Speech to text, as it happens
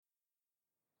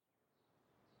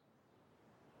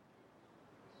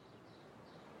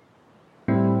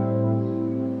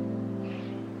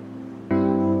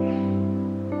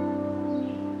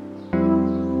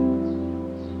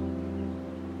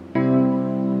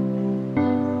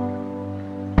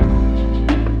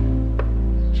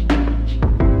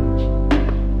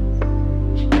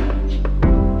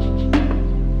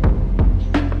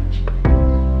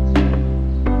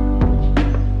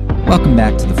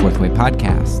back to the Fourth Way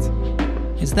Podcast.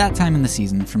 It's that time in the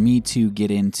season for me to get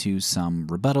into some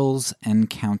rebuttals and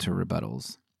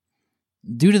counter-rebuttals.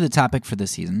 Due to the topic for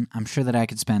this season, I'm sure that I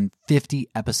could spend 50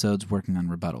 episodes working on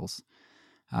rebuttals,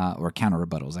 or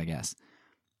counter-rebuttals, I guess.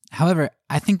 However,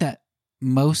 I think that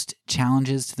most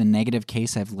challenges to the negative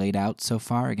case I've laid out so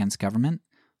far against government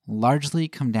largely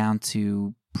come down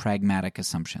to pragmatic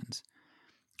assumptions.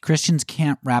 Christians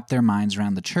can't wrap their minds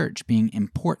around the church being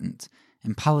important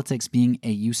and politics being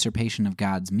a usurpation of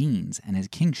God's means and his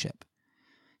kingship.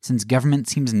 Since government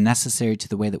seems necessary to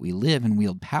the way that we live and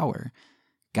wield power,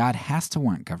 God has to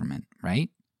want government, right?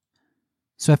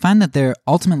 So I find that there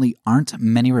ultimately aren't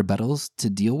many rebuttals to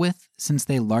deal with since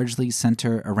they largely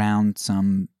center around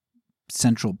some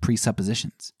central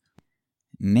presuppositions.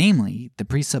 Namely, the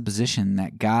presupposition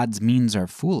that God's means are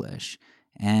foolish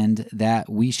and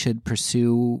that we should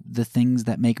pursue the things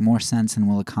that make more sense and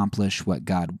will accomplish what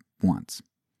God wants.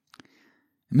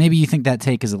 Maybe you think that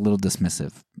take is a little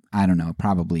dismissive. I don't know, it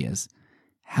probably is.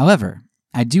 However,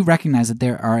 I do recognize that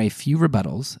there are a few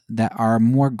rebuttals that are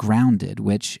more grounded,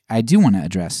 which I do want to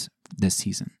address this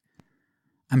season.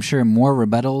 I'm sure more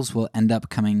rebuttals will end up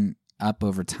coming up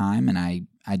over time, and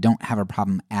I don't have a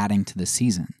problem adding to the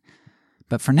season.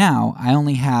 But for now, I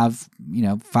only have,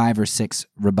 5 or 6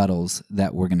 rebuttals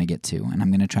that we're going to get to, and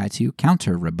I'm going to try to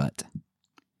counter-rebut.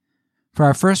 For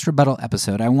our first rebuttal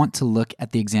episode, I want to look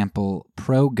at the example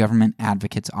pro-government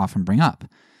advocates often bring up,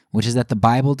 which is that the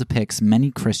Bible depicts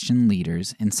many Christian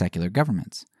leaders in secular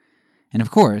governments. And of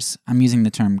course, I'm using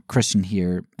the term Christian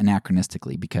here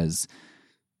anachronistically because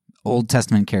Old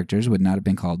Testament characters would not have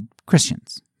been called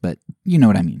Christians, but you know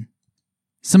what I mean.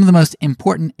 Some of the most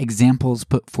important examples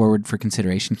put forward for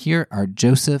consideration here are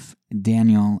Joseph,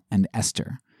 Daniel, and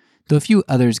Esther, though a few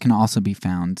others can also be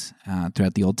found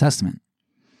throughout the Old Testament.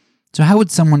 So how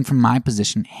would someone from my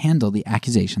position handle the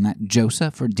accusation that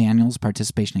Joseph or Daniel's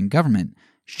participation in government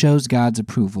shows God's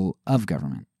approval of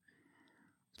government?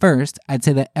 First, I'd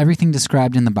say that everything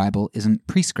described in the Bible isn't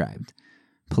prescribed.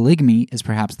 Polygamy is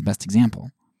perhaps the best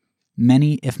example.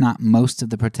 Many, if not most, of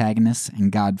the protagonists and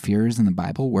God-fearers in the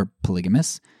Bible were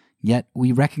polygamous, yet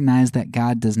we recognize that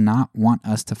God does not want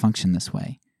us to function this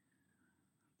way.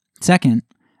 Second,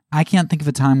 I can't think of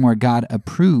a time where God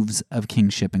approves of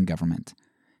kingship and government.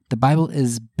 The Bible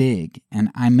is big, and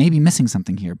I may be missing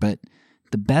something here, but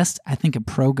the best I think a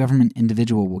pro-government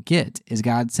individual will get is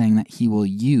God saying that he will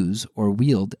use or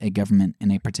wield a government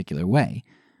in a particular way,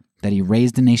 that he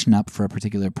raised a nation up for a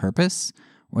particular purpose,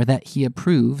 or that he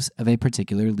approves of a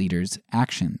particular leader's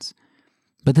actions.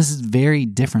 But this is very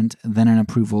different than an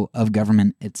approval of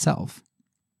government itself.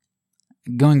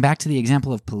 Going back to the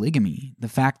example of polygamy, the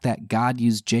fact that God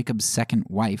used Jacob's second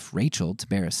wife, Rachel, to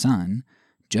bear a son,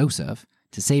 Joseph,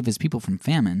 to save his people from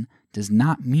famine, does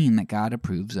not mean that God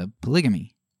approves of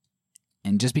polygamy.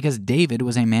 And just because David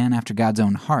was a man after God's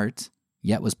own heart,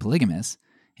 yet was polygamous,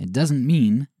 it doesn't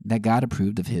mean that God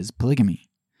approved of his polygamy.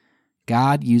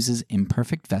 God uses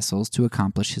imperfect vessels to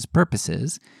accomplish his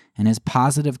purposes, and his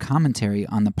positive commentary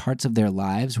on the parts of their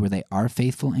lives where they are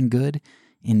faithful and good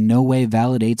in no way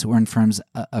validates or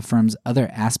affirms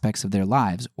other aspects of their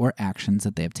lives or actions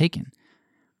that they have taken.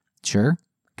 Sure,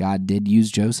 God did use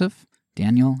Joseph,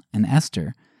 Daniel, and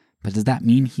Esther, but does that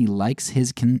mean he likes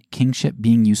his kingship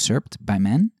being usurped by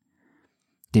men?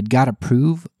 Did God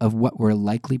approve of what were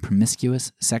likely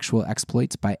promiscuous sexual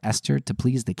exploits by Esther to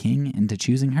please the king into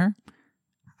choosing her?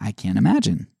 I can't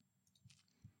imagine.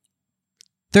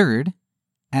 Third,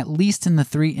 at least in the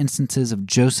 3 instances of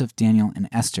Joseph, Daniel, and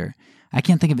Esther, I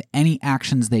can't think of any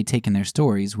actions they take in their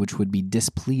stories which would be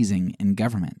displeasing in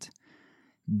government.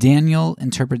 Daniel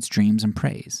interprets dreams and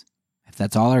prays. If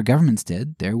that's all our governments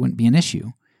did, there wouldn't be an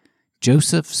issue.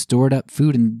 Joseph stored up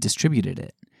food and distributed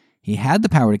it. He had the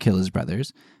power to kill his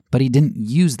brothers, but he didn't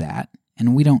use that,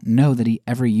 and we don't know that he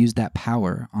ever used that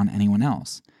power on anyone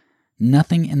else.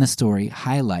 Nothing in the story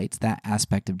highlights that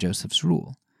aspect of Joseph's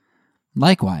rule.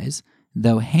 Likewise,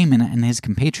 though Haman and his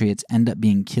compatriots end up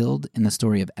being killed in the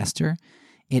story of Esther,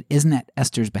 it isn't at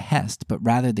Esther's behest, but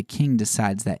rather the king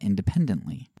decides that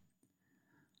independently.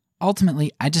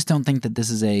 Ultimately, I just don't think that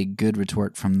this is a good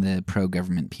retort from the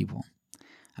pro-government people.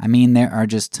 I mean, there are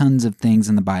just tons of things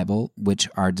in the Bible which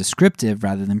are descriptive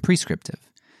rather than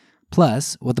prescriptive.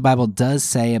 Plus, what the Bible does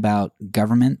say about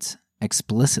government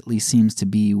explicitly seems to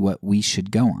be what we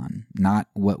should go on, not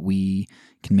what we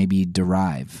can maybe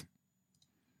derive.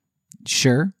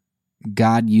 Sure,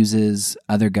 God uses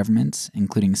other governments,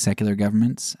 including secular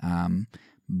governments,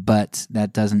 but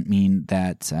that doesn't mean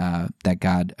that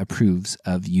God approves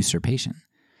of usurpation.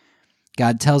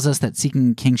 God tells us that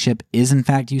seeking kingship is in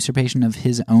fact usurpation of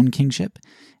his own kingship,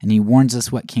 and he warns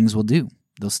us what kings will do.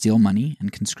 They'll steal money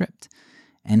and conscript.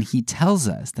 And he tells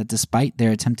us that despite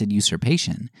their attempted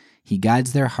usurpation, he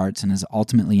guides their hearts and is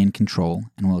ultimately in control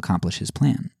and will accomplish his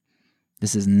plan.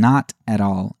 This is not at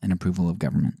all an approval of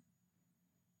government.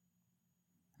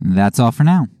 That's all for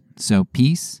now. So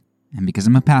peace, and because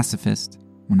I'm a pacifist,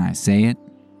 when I say it,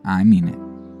 I mean it.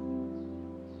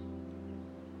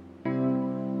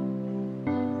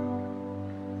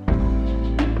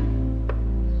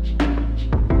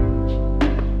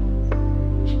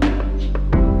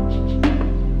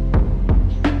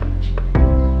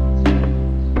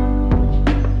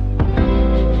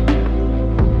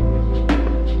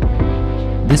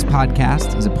 This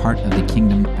podcast is a part of the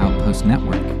Kingdom Outpost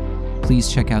Network. Please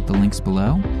check out the links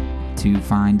below to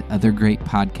find other great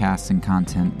podcasts and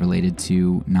content related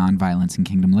to nonviolence and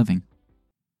kingdom living.